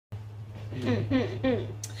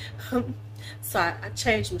So I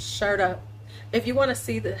changed my shirt up. If you want to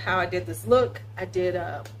see how I did this look, I did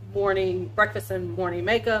a morning breakfast and morning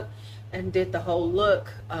makeup and did the whole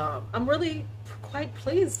look. I'm really quite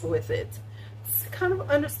pleased with it. It's kind of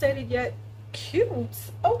understated yet cute.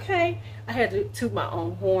 Okay, I had to toot my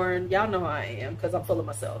own horn. Y'all know how I am because I'm full of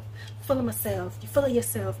myself. Full of myself. You full of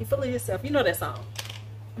yourself. You full of yourself. You know that song.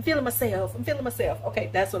 I'm feeling myself. I'm feeling myself. Okay,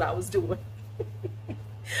 that's what I was doing.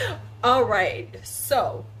 All right,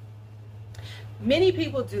 so many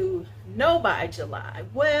people do know by July.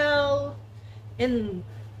 Well, in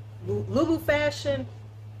LuuLuu fashion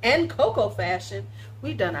and Coco fashion,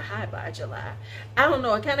 we've done a high by July. I don't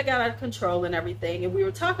know, it kind of got out of control and everything, and we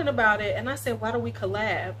were talking about it, and I said, why don't we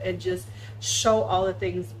collab and just show all the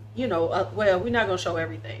things, you know, well, we're not going to show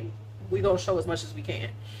everything. We're going to show as much as we can.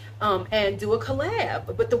 And do a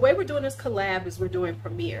collab. But the way we're doing this collab is we're doing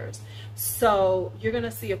premieres. So you're going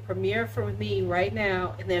to see a premiere from me right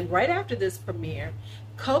now, and then right after this premiere,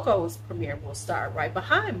 Coco's premiere will start right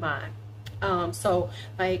behind mine. So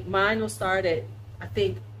like mine will start at, I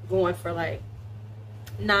think, going for like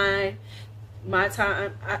 9 my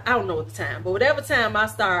time. I don't know what the time, but whatever time I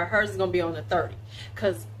start, hers is gonna be on the 30,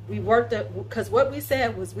 because we worked it, because what we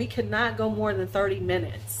said was we cannot go more than 30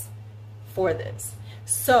 minutes for this.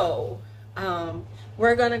 So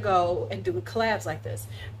we're gonna go and do collabs like this.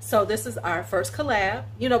 So this is our first collab.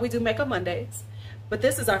 You know, we do Makeup Mondays, but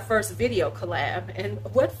this is our first video collab, and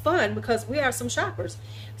what fun, because we are some shoppers.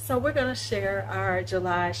 So we're gonna share our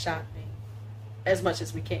July shopping as much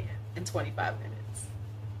as we can in 25 minutes.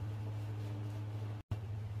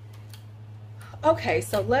 Okay,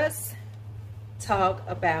 so let's talk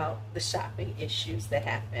about the shopping issues that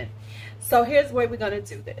happen. So here's the way we're going to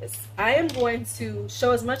do this. I am going to show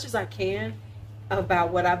as much as I can about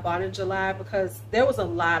what I bought in July, because there was a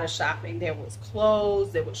lot of shopping. There was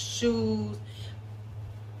clothes, there was shoes,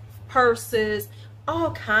 purses, all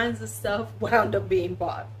kinds of stuff wound up being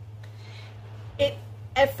bought.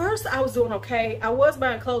 At first I was doing okay. I was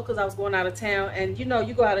buying clothes because I was going out of town, and you know,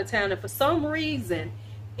 you go out of town and for some reason,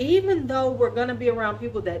 even though we're going to be around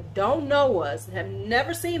people that don't know us, have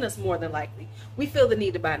never seen us more than likely, we feel the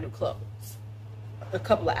need to buy new clothes, a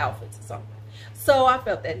couple of outfits or something. So I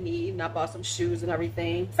felt that need, and I bought some shoes and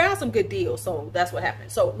everything. Found some good deals, so that's what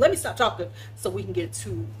happened. So let me stop talking so we can get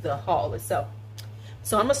to the haul itself.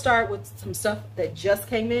 So I'm going to start with some stuff that just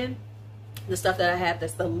came in, the stuff that I have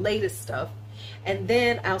that's the latest stuff. And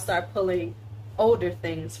then I'll start pulling older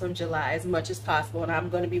things from July as much as possible, and I'm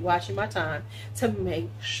going to be watching my time to make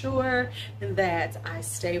sure that I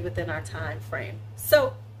stay within our time frame.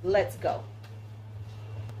 So let's go.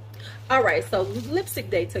 All right, so lipstick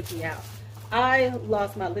day took me out. I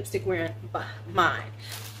lost my lipstick wearing mine,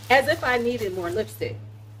 as if I needed more lipstick,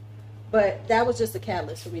 but that was just a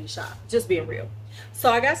catalyst for me to shop, just being real.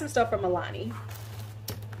 So I got some stuff from Milani.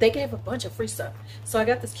 They gave a bunch of free stuff. So I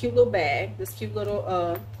got this cute little bag, this cute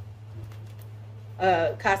little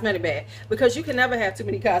cosmetic bag, because you can never have too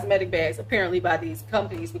many cosmetic bags apparently by these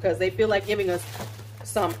companies, because they feel like giving us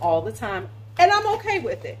some all the time, and I'm okay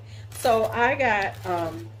with it. So I got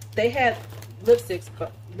they had lipsticks,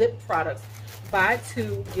 lip products, buy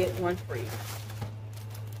 2 get 1 free.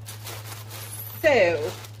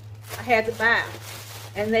 So I had to buy,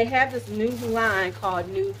 and they have this new line called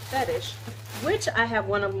New Fetish, which I have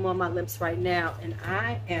one of them on my lips right now, and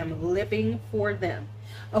I am living for them.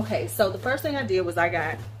 Okay, so the first thing I did was I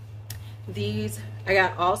got these. I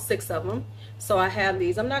got all 6 of them. So I have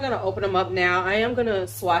these. I'm not going to open them up now. I am going to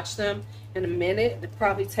swatch them in a minute to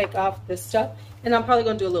probably take off this stuff. And I'm probably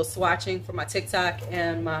going to do a little swatching for my TikTok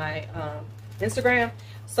and my Instagram.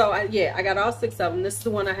 So yeah, I got all 6 of them. This is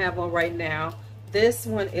the one I have on right now. This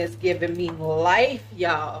one is giving me life,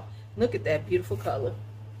 y'all. Look at that beautiful color.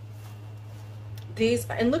 These,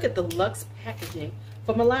 and look at the luxe packaging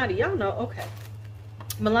for Milani. Y'all know, okay.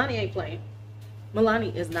 Milani ain't playing.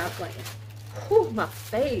 Milani is not playing. Whew, my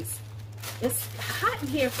face. It's hot in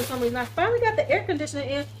here for some reason. I finally got the air conditioner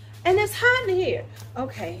in, and it's hot in here.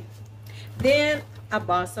 Okay. Then I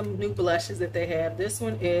bought some new blushes that they have. This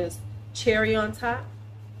one is Cherry on Top,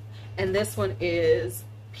 and this one is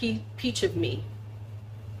Peach of Me.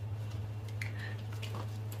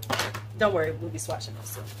 Don't worry, we'll be swatching those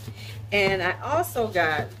soon. And I also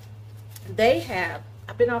got, they have,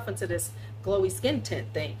 I've been off into this glowy skin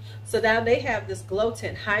tint thing. So now they have this glow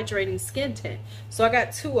tint, hydrating skin tint. So I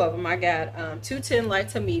got 2 of them. I got 210 light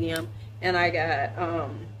to medium, and I got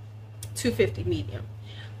 250 medium.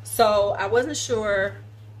 So I wasn't sure,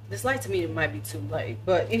 this light to medium might be too light,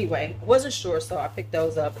 but anyway, I wasn't sure, so I picked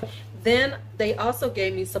those up. Then they also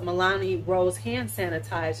gave me some Milani Rose hand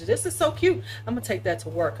sanitizer. This is so cute. I'm going to take that to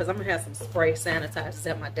work because I'm going to have some spray sanitizers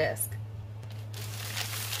at my desk.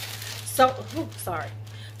 So, sorry.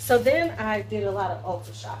 So then I did a lot of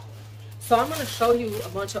Ulta shopping. So I'm going to show you a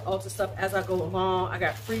bunch of Ulta stuff as I go along. I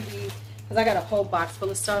got freebies because I got a whole box full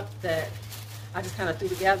of stuff that I just kind of threw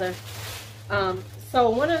together. So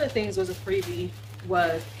one of the things was a freebie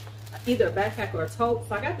was either a backpack or a tote.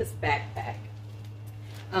 So I got this backpack.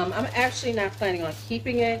 I'm actually not planning on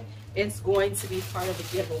keeping it. It's going to be part of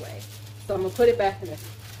a giveaway. So I'm going to put it back in the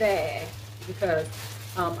bag because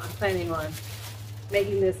I'm planning on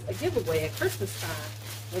making this a giveaway at Christmas time,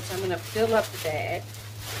 which I'm going to fill up the bag.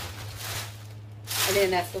 And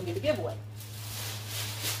then that's going to be the giveaway.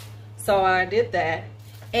 So I did that.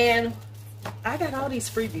 And I got all these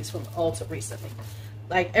freebies from Ulta recently.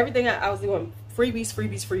 Like everything I was doing, freebies,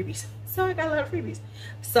 freebies, freebies. So I got a lot of freebies.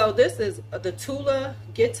 So this is the Tula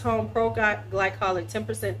Get Tone Pro Glycolic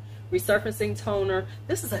 10% Resurfacing Toner.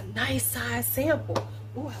 This is a nice size sample.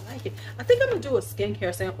 Ooh, I like it. I think I'm going to do a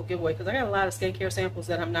skincare sample giveaway because I got a lot of skincare samples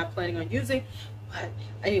that I'm not planning on using. But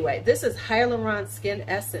anyway, this is Hyaluron Skin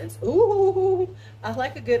Essence. Ooh, I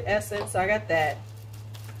like a good essence, so I got that.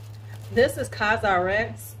 This is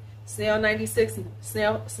CosRx Snail 96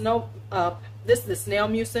 this is the Snail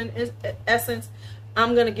Mucin Essence.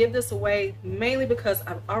 I'm going to give this away mainly because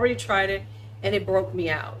I've already tried it and it broke me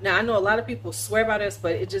out. Now, I know a lot of people swear by this,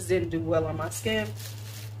 but it just didn't do well on my skin.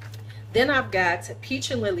 Then I've got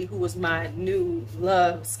Peach and Lily, who was my new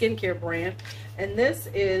love skincare brand. And this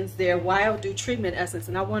is their Wild Dew Treatment Essence.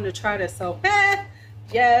 And I wanted to try this, so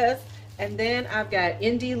yes. And then I've got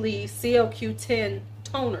Indie Lee CLQ10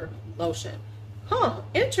 Toner Lotion. Huh,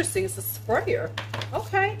 interesting. It's a sprayer.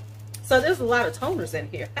 Okay. So there's a lot of toners in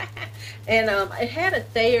here. And it had a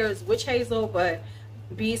Thayer's Witch Hazel, but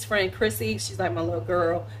B's friend Chrissy, she's like my little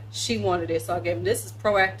girl, she wanted it, so I gave them. This is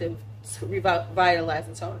Proactive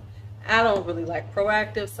Revitalizing Toner. I don't really like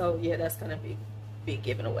Proactive, so yeah, that's gonna be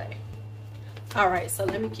given away. All right, so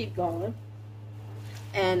let me keep going,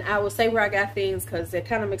 and I will say where I got things because they're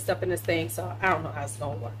kind of mixed up in this thing, so I don't know how it's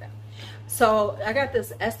gonna work out. So I got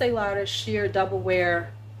this Estee Lauder Sheer Double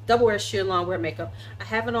Wear Sheer Long Wear Makeup. I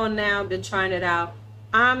have it on now. I've been trying it out.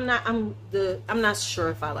 I'm not sure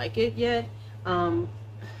if I like it yet.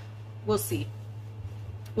 We'll see.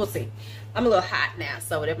 We'll see. I'm a little hot now,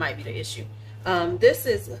 so that might be the issue. This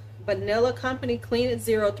is Vanilla Company Clean It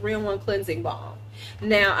Zero 3-in-1 Cleansing Balm.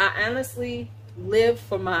 Now, I honestly live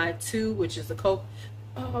for my two, which is the Coke.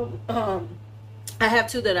 I have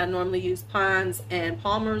two that I normally use, Pond's and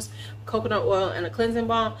Palmer's, coconut oil and a cleansing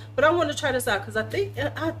balm. But I wanted to try this out because I think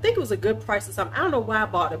it was a good price or something. I don't know why I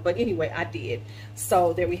bought it, but anyway, I did.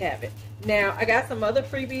 So there we have it. Now I got some other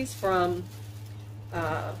freebies from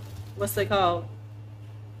what's they called?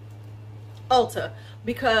 Ulta,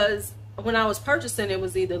 because when I was purchasing, it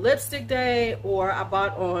was either lipstick day or I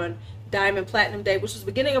bought on Diamond Platinum Day, which was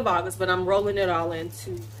beginning of August, but I'm rolling it all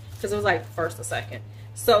into because it was like first or second.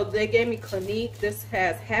 So they gave me Clinique. This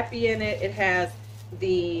has Happy in it. It has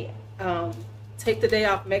the Take the Day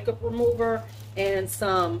Off makeup remover and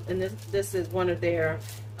this is one of their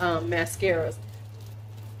mascaras.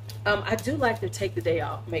 I do like the Take the Day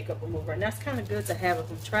Off makeup remover, and that's kind of good to have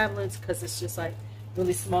if I'm traveling because it's just like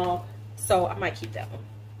really small. So I might keep that one.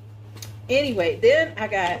 Anyway, then I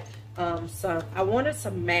got I wanted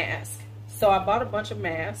some masks. So I bought a bunch of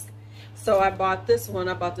masks. So I bought this one.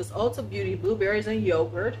 I bought this Ulta Beauty Blueberries and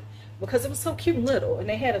Yogurt because it was so cute and little, and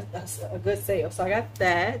they had a good sale. So I got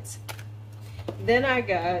that. Then I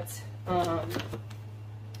got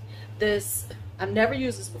this. I've never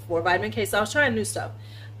used this before, Vitamin K. So I was trying new stuff.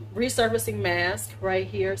 Resurfacing mask right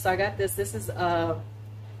here. So I got this. This is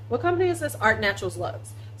what company is this? Art Naturals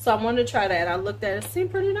Luxe. So I wanted to try that. I looked at it. It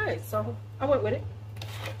seemed pretty nice, so I went with it.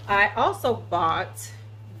 I also bought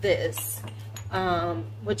this,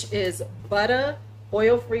 which is Butter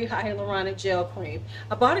Oil-Free Hyaluronic Gel Cream.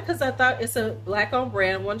 I bought it because I thought it's a black-owned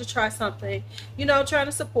brand. I wanted to try something, you know, trying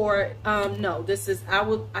to support. No, this is,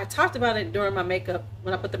 I talked about it during my makeup,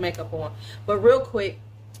 when I put the makeup on. But real quick,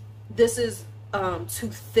 this is too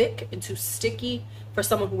thick and too sticky for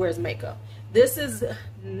someone who wears makeup. This is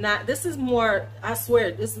not, this is more, I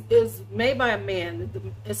swear, this is made by a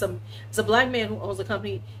man. It's a black man who owns a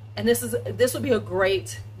company, and this would be a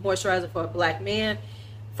great moisturizer for a black man.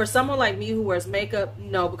 For someone like me who wears makeup,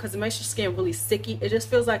 no, because it makes your skin really sticky. It just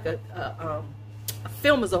feels like a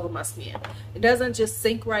film is over my skin. It doesn't just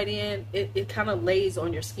sink right in. It kind of lays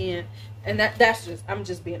on your skin, and that's just, I'm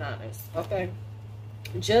just being honest, okay?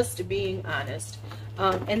 Just being honest.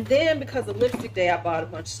 And then because of lipstick day, I bought a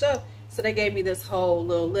bunch of stuff. So they gave me this whole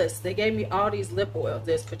little list. They gave me all these lip oils.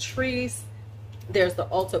 There's Catrice, there's the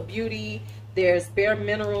Ulta Beauty, there's Bare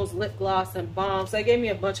Minerals lip gloss and balm. So they gave me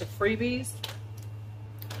a bunch of freebies.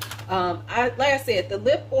 Like I said, the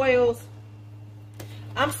lip oils,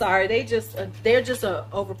 I'm sorry, they're just a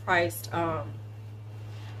overpriced,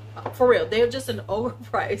 for real, they're just an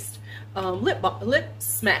overpriced lip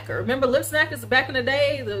smacker. Remember lip smackers back in the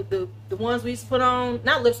day, the ones we used to put on,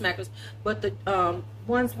 not lip smackers, but the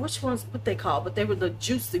ones, which ones, what they call, but they were the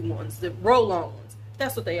juicy ones, the roll-on ones.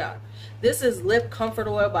 That's what they are. This is Lip Comfort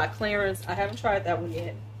Oil by Clarins. I haven't tried that one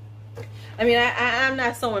yet. I mean, I'm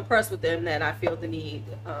not so impressed with them that I feel the need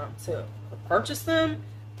to purchase them.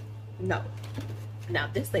 No. Now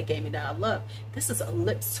this they gave me that I love. This is a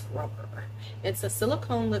lip scrubber. It's a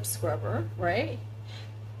silicone lip scrubber, right?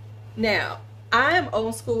 Now, I am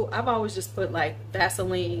old school. I've always just put like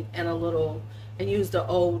Vaseline and use the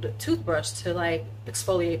old toothbrush to like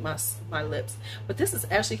exfoliate my lips. But this is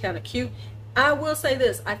actually kind of cute. I will say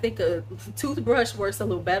this, I think a toothbrush works a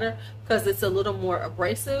little better because it's a little more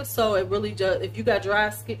abrasive. So it really just, if you got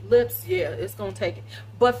dry lips, yeah, it's gonna take it.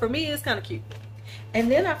 But for me, it's kind of cute.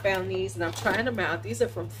 And then I found these and I'm trying them out. These are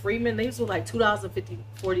from Freeman. These were like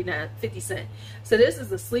 $2.50. So this is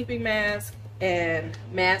the sleeping mask and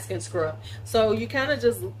scrub. So you kind of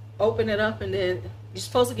just open it up and then you're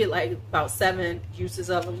supposed to get like about 7 uses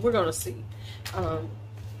of them. We're gonna see.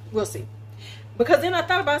 We'll see. Because then I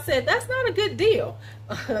thought about, said that's not a good deal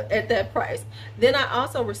at that price. Then I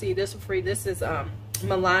also received this for free. This is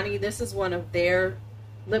Milani. This is one of their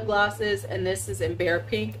lip glosses, and this is in Bare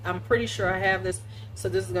Pink. I'm pretty sure I have this, so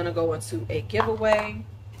this is gonna go into a giveaway.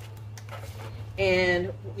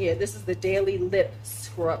 And yeah, this is the Daily Lip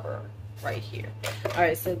Scrubber right here. All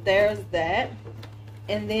right, so there's that.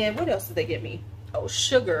 And then what else did they give me? Oh,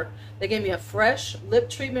 sugar. They gave me a fresh lip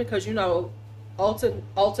treatment because you know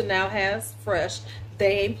Ulta now has fresh.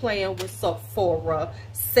 They ain't playing with Sephora.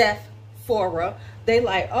 They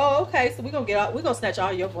like, oh, okay, so we're gonna snatch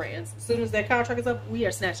all your brands. As soon as that contract is up, we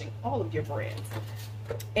are snatching all of your brands.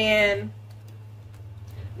 And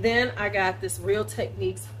then I got this Real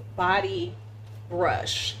Techniques body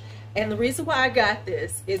brush. And the reason why I got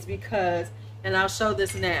this is because, and I'll show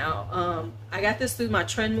this now, I got this through my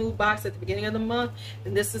Trend Move box at the beginning of the month,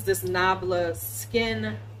 and this is this Nabla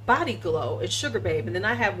Skin Body Glow. It's Sugar Babe. And then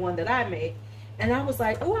I have one that I made, and I was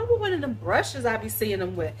like, oh, I want one of them brushes I be seeing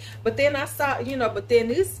them with. But then I saw, you know, but then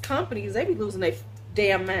these companies, they be losing their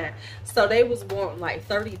damn mind. So they was wanting like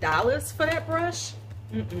 $30 for that brush.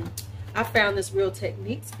 I found this Real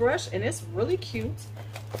Techniques brush, and it's really cute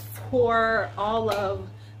for all of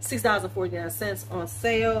 $6.49 on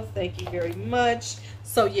sale. Thank you very much.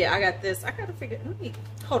 So yeah, I got this. I gotta figure,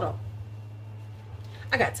 hold on,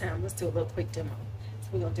 I got time. Let's do a little quick demo. So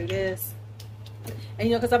we're gonna do this, and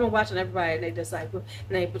you know, because I've been watching everybody and they just like,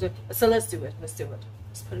 so let's do it. Let's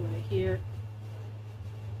put it right here.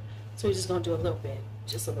 So we're just gonna do a little bit,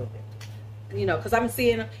 just a little bit, you know, because I've been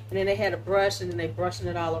seeing them, and then they had a brush, and then they brushing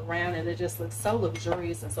it all around, and it just looks so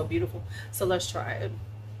luxurious and so beautiful. So let's try it.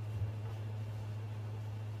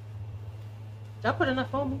 Did I put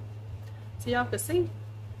enough on me so y'all could see?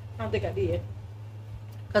 I don't think I did.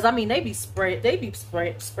 Cause I mean they be spreading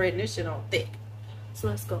this shit on thick. So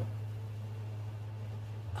let's go.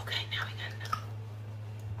 Okay, now we got enough.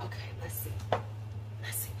 Okay, let's see.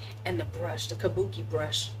 Let's see. And the brush, the kabuki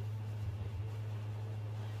brush.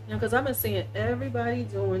 You know, cause I've been seeing everybody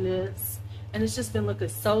doing this, and it's just been looking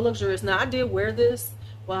so luxurious. Now I did wear this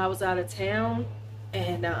while I was out of town.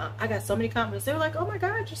 And I got so many comments. They were like, oh my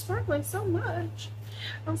God, you're sparkling so much.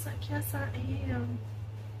 I was like, yes, I am.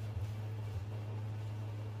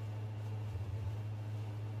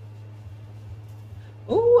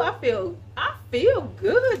 Ooh, I feel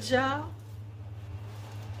good, y'all.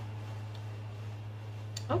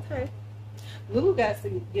 Okay. LuuLuu got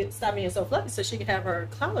to stop being so fluffy so she can have her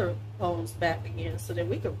collarbones back again so that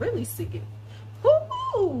we could really see it.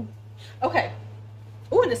 Woo-hoo! Okay.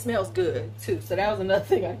 Oh, and it smells good too. So that was another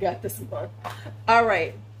thing I got this month. All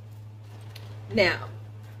right. Now,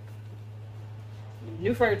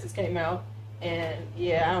 new fragrances came out, and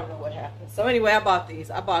yeah, I don't know what happened. So anyway, I bought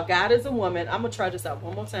these. I bought God is a Woman. I'm gonna try this out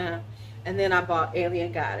one more time, and then I bought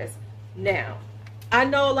Alien Goddess. Now, I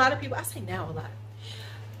know a lot of people. I say now a lot.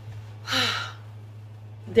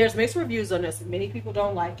 There's mixed reviews on this. Many people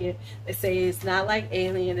don't like it. They say it's not like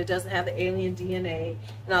Alien. It doesn't have the alien DNA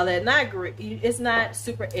and all that. And I agree. It's not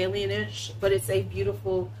super alienish, but it's a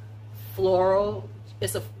beautiful floral.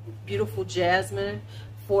 It's a beautiful jasmine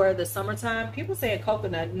for the summertime. People saying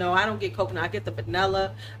coconut. No, I don't get coconut. I get the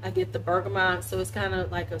vanilla. I get the bergamot. So it's kind of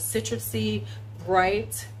like a citrusy,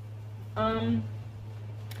 bright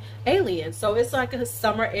alien. So it's like a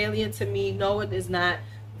summer alien to me. No, it is not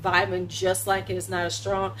vibing just like it. It's not as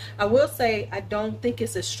strong. I will say I don't think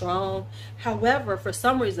it's as strong. However, for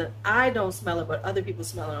some reason I don't smell it, but other people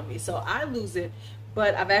smell it on me, so I lose it.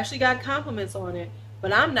 But I've actually got compliments on it,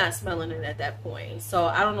 but I'm not smelling it at that point. So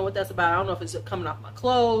I don't know what that's about. I don't know if it's coming off my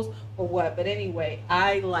clothes or what, but anyway,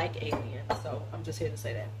 I like alien, so I'm just here to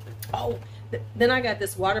say that. Oh, then I got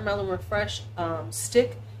this watermelon refresh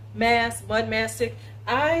stick mask, mud mask stick.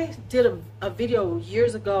 I did a video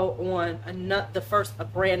years ago on a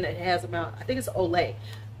brand that has them out. I think it's Olay.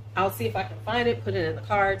 I'll see if I can find it, put it in the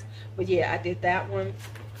cards. But yeah, I did that one.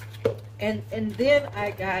 And then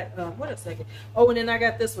I got, what a second. Oh, and then I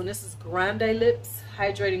got this one. This is Grande Lips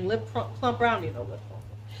Hydrating Lip Plumper. I don't need no lip plumper,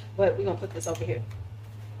 but we're going to put this over here.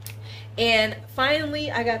 And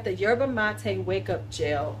finally, I got the Yerba Mate Wake Up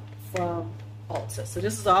Gel from Ulta. So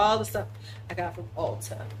this is all the stuff I got from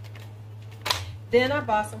Ulta. Then I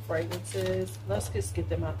bought some fragrances. Let's just get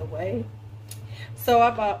them out the way. So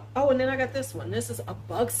I bought, oh, and then I got this one. This is a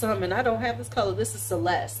Buxom, and I don't have this color. This is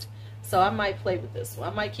Celeste. So I might play with this one.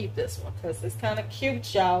 I might keep this one because it's kind of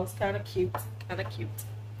cute, y'all. It's kind of cute. Kind of cute.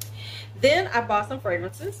 Then I bought some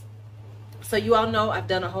fragrances. So you all know I've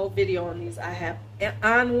done a whole video on these. I have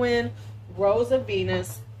Anwen, Rose of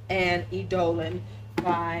Venus, and Eidolon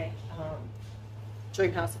by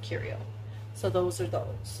Dream House of Curio. So those are those.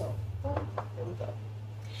 So there we go.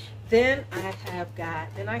 Then I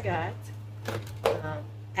got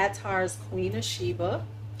Attar's Queen of Sheba.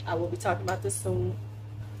 I will be talking about this soon.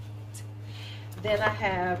 Then I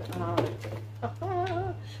have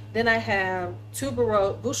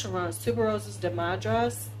Boucheron's Tuberoses de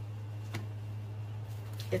Madras.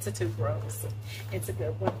 It's a tuberose. It's a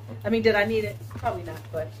good one. I mean, did I need it? Probably not,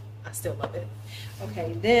 but I still love it.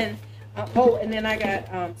 Okay, then oh, and then I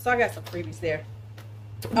got so I got some freebies there.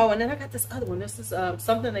 Oh, and then I got this other one. This is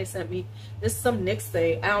something they sent me. This is some NYX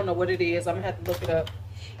thing. I don't know what it is. I'm gonna have to look it up.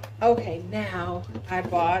 Okay, now I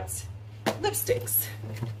bought lipsticks.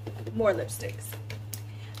 More lipsticks.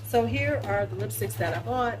 So here are the lipsticks that I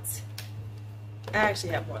bought. I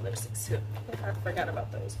actually have more lipsticks too. I forgot about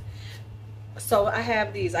those. So I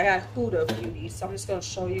have these. I got Huda Beauty. So I'm just gonna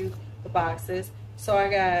show you the boxes. So I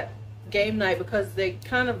got Game Night because they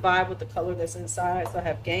kind of vibe with the color that's inside. So I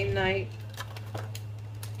have Game Night.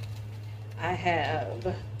 I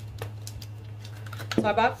have, so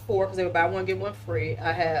I bought 4 because they would buy one get one free.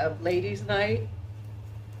 I have Ladies Night.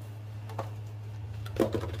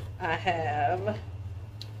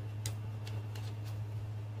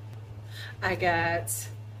 I got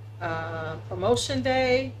Promotion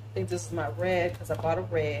Day. I think this is my red because I bought a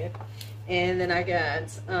red. And then I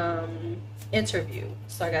got Interview.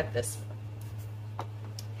 So I got this one.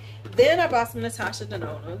 Then I bought some Natasha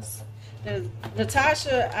Denona's.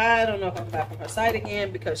 Natasha, I don't know if I'm back from her site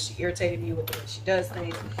again because she irritated me with the way she does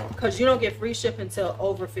things. Because you don't get free shipping until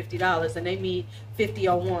over $50, and they mean 50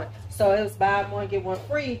 on one. So it was buy one get one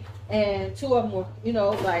free, and 2 of them were, you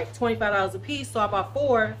know, like $25 a piece. So I bought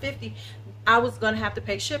 4, 50. I was gonna have to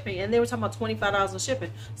pay shipping, and they were talking about $25 on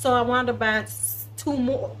shipping. So I wound up buying 2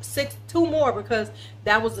 more because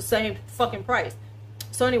that was the same fucking price.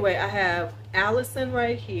 So anyway, I have Allison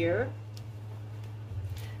right here.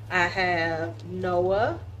 I have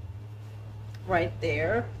Noah right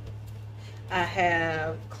there. I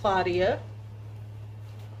have Claudia.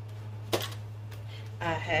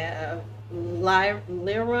 I have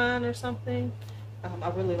Liron or something. I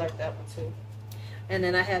really like that one too. And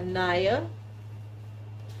then I have Naya.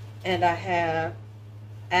 And I have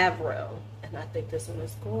Avril. And I think this one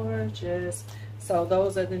is gorgeous. So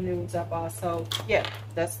those are the nudes I bought. So yeah,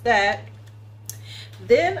 that's that.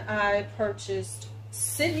 Then I purchased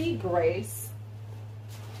Sydney Grace.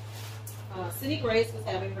 Sydney Grace was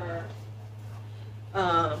having her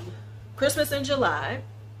Christmas in July,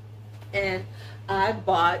 and I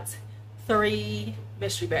bought 3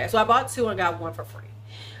 mystery bags. So I bought 2 and got 1 for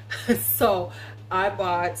free. So I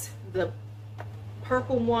bought the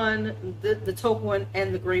purple one, the taupe one,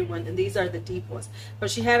 and the green one, and these are the deep ones. But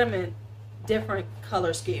she had them in different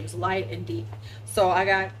color schemes, light and deep. So I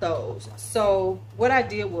got those. So what I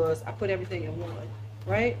did was I put everything in one,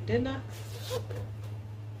 right? Didn't I?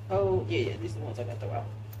 Oh yeah, these are the ones I got to throw out.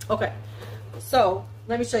 Okay, so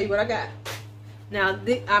let me show you what I got. Now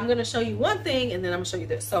I'm gonna show you one thing, and then I'm gonna show you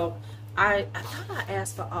this. So I thought I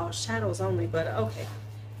asked for all shadows only, but okay,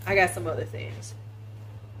 I got some other things.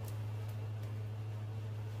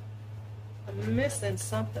 I'm missing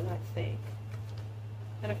something, I think.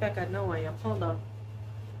 Matter of fact, I know I am. Hold on.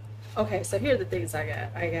 Okay, so here are the things I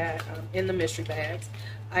got. I got in the mystery bags.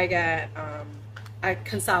 I got I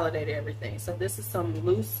consolidated everything. So this is some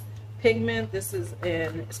loose pigment. This is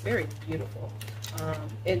in, it's very beautiful.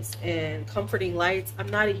 It's in Comforting Lights. I'm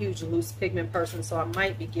not a huge loose pigment person, so I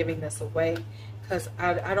might be giving this away because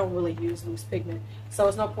I don't really use loose pigment. So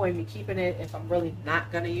it's no point in me keeping it if I'm really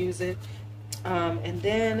not going to use it. And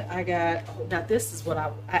then I got, oh, now this is what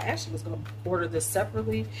I actually was going to order this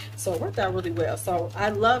separately, so it worked out really well. So I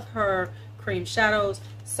love her cream shadows,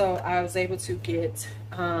 so I was able to get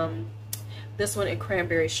this one in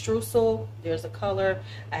Cranberry Streusel. There's a color.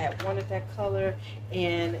 I had wanted that color.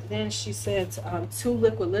 And then she said 2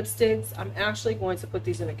 liquid lipsticks. I'm actually going to put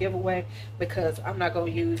these in a giveaway because I'm not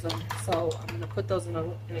going to use them, so I'm going to put those in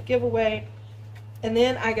a giveaway. And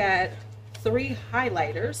then I got 3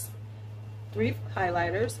 highlighters. 3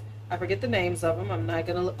 highlighters. I forget the names of them. I'm not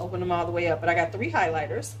going to open them all the way up, but I got 3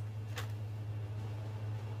 highlighters.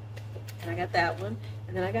 And I got that one.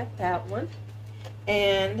 And then I got that one.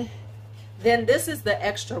 And then this is the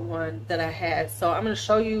extra one that I had. So I'm going to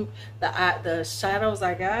show you the shadows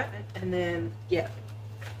I got. And then, yeah.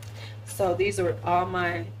 So these are all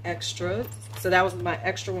my extras. So that was my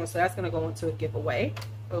extra one. So that's going to go into a giveaway.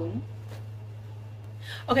 Boom.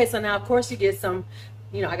 Okay, so now, of course, you get some,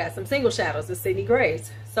 you know, I got some single shadows, the Sydney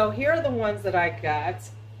Grays. So here are the ones that I got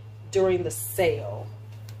during the sale.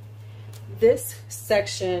 This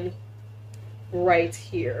section right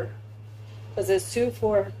here, because it's 2,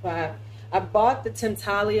 4, 5. I bought the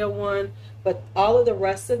Tentalia one, but all of the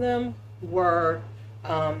rest of them were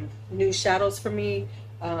new shadows for me,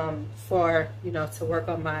 for, you know, to work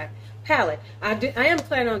on my palette. I am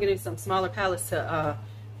planning on getting some smaller palettes to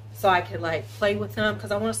so I can like play with them,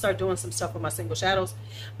 because I want to start doing some stuff with my single shadows.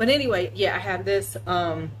 But anyway, yeah, I had this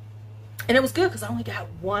and it was good because I only got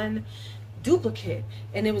 1 duplicate,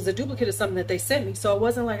 and it was a duplicate of something that they sent me, so it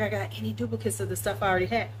wasn't like I got any duplicates of the stuff I already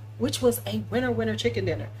had, which was a winner chicken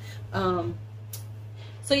dinner.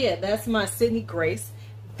 So yeah, that's my Sydney Grace.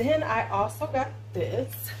 Then I also got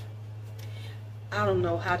this. I don't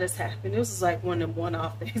know how this happened. This was like one of them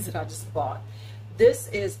one-off things that I just bought. This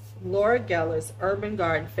is Laura Geller's Urban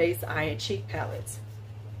Garden Face, Eye, and Cheek palettes.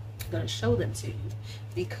 I'm going to show them to you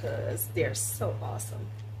because they're so awesome.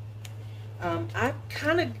 I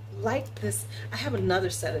kind of like this. I have another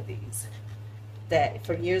set of these that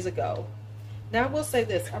from years ago. Now I will say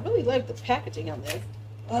this, I really like the packaging on this.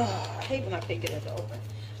 Oh, I hate when I can't get it to open,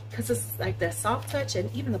 because it's like that soft touch,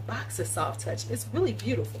 and even the box is soft touch. It's really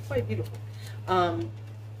beautiful, quite beautiful.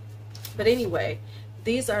 But anyway,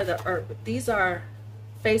 these are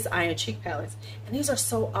face, eye, and cheek palettes, and these are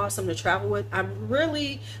so awesome to travel with. I'm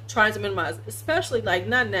really trying to minimize, especially like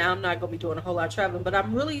not now, I'm not gonna be doing a whole lot of traveling, but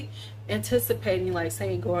I'm really anticipating, like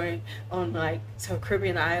saying going on like to a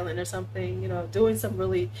Caribbean island or something, you know, doing some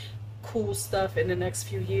really cool stuff in the next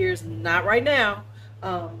few years. Not right now,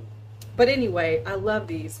 but anyway, I love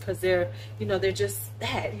these because they're, you know, they're just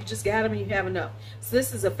that, you just got them and you have enough. So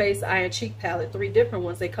this is a face, eye, and cheek palette, 3 different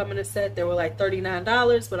ones. They come in a set. They were like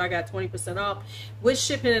 $39, but I got 20% off with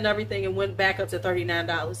shipping and everything, and went back up to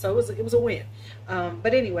 $39. So it was a win.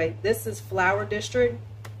 But anyway, this is Flower District.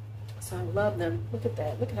 So I love them. Look at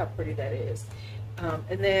that. Look at how pretty that is.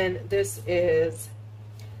 And then this is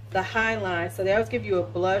the Highline. So they always give you a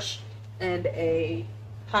blush and a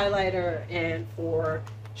highlighter and for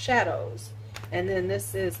shadows. And then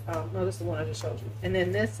this is no, this is the one I just showed you. And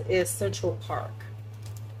then this is Central Park.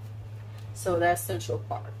 So that's Central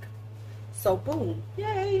Park. So boom,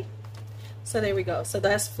 yay. So there we go. So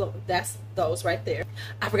that's those right there.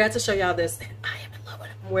 I forgot to show y'all this, and I am in love with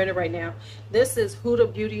it. I'm wearing it right now. This is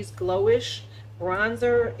Huda Beauty's Glowish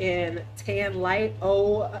bronzer in Tan Light.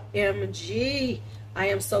 OMG, I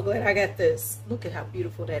am so glad I got this. Look at how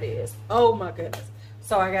beautiful that is. Oh my goodness.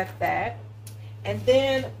 So I got that. And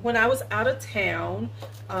then when I was out of town,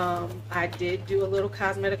 I did do a little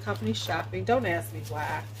cosmetic company shopping. Don't ask me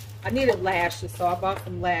why. I needed lashes, so I bought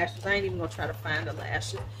some lashes. I ain't even gonna try to find the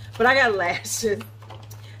lashes, but I got lashes.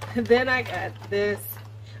 And then I got this.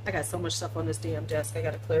 I got so much stuff on this damn desk. I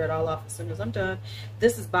gotta clear it all off as soon as I'm done.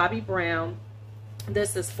 This is Bobbi Brown.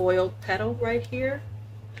 This is Foiled Petal right here.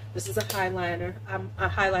 This is a highlighter.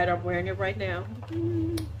 I'm wearing it right now.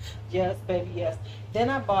 Yes, baby, yes. Then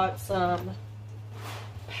I bought some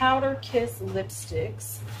Powder Kiss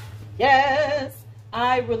lipsticks. Yes,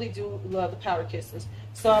 I really do love the Powder Kisses.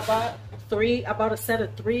 So I bought 3. I bought a set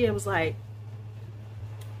of 3. It was like,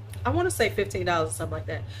 I want to say $15 or something like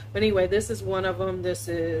that. But anyway, this is one of them. This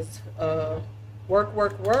is Work,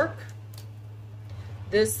 Work, Work.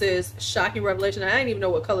 This is Shocking Revelation. I didn't even know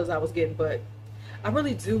what colors I was getting, but I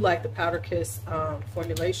really do like the Powder Kiss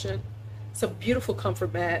formulation. It's a beautiful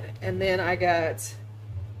comfort mat. And then I got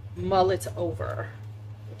Mullet Over,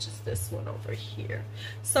 which is this one over here.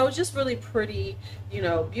 So just really pretty, you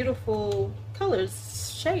know, beautiful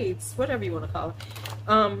colors, shades, whatever you want to call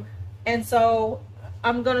it. And so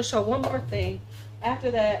I'm going to show one more thing.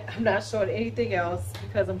 After that, I'm not showing anything else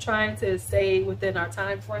because I'm trying to stay within our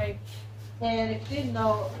time frame. And if you didn't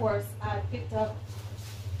know, of course, I picked up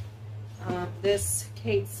this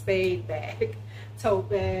Kate Spade bag, tote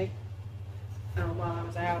bag, while I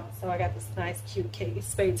was out. So I got this nice, cute Kate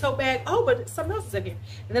Spade tote bag. Oh, but something else is in here.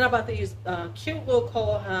 And then I'm about to use cute little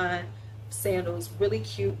Coco and I sandals. Really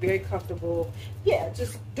cute, very comfortable. Yeah,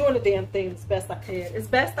 just doing the damn thing as best I can. As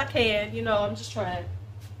best I can, you know, I'm just trying.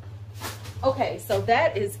 Okay, so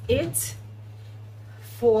that is it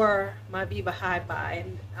for my Viva High Buy.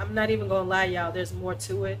 And I'm not even gonna lie, y'all, there's more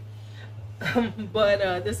to it. But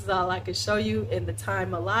this is all I can show you in the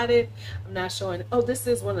time allotted. I'm not showing. Oh, this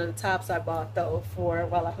is one of the tops I bought though for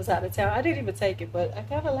while I was out of town. I didn't even take it, but I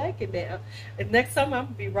kind of like it now. And next time I'm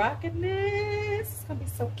gonna be rocking this. It's gonna be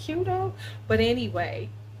so cute though. But anyhow,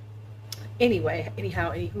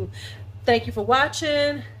 anywho, thank you for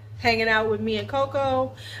watching, hanging out with me and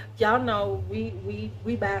Coco. Y'all know we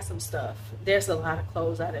buy some stuff. There's a lot of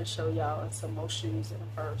clothes I didn't show y'all, and some more shoes and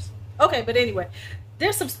a purse. Okay, but anyway,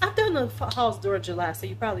 there's some. I've done the hauls during July, so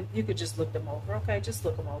you could just look them over. Okay, just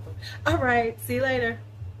look them over. All right, see you later.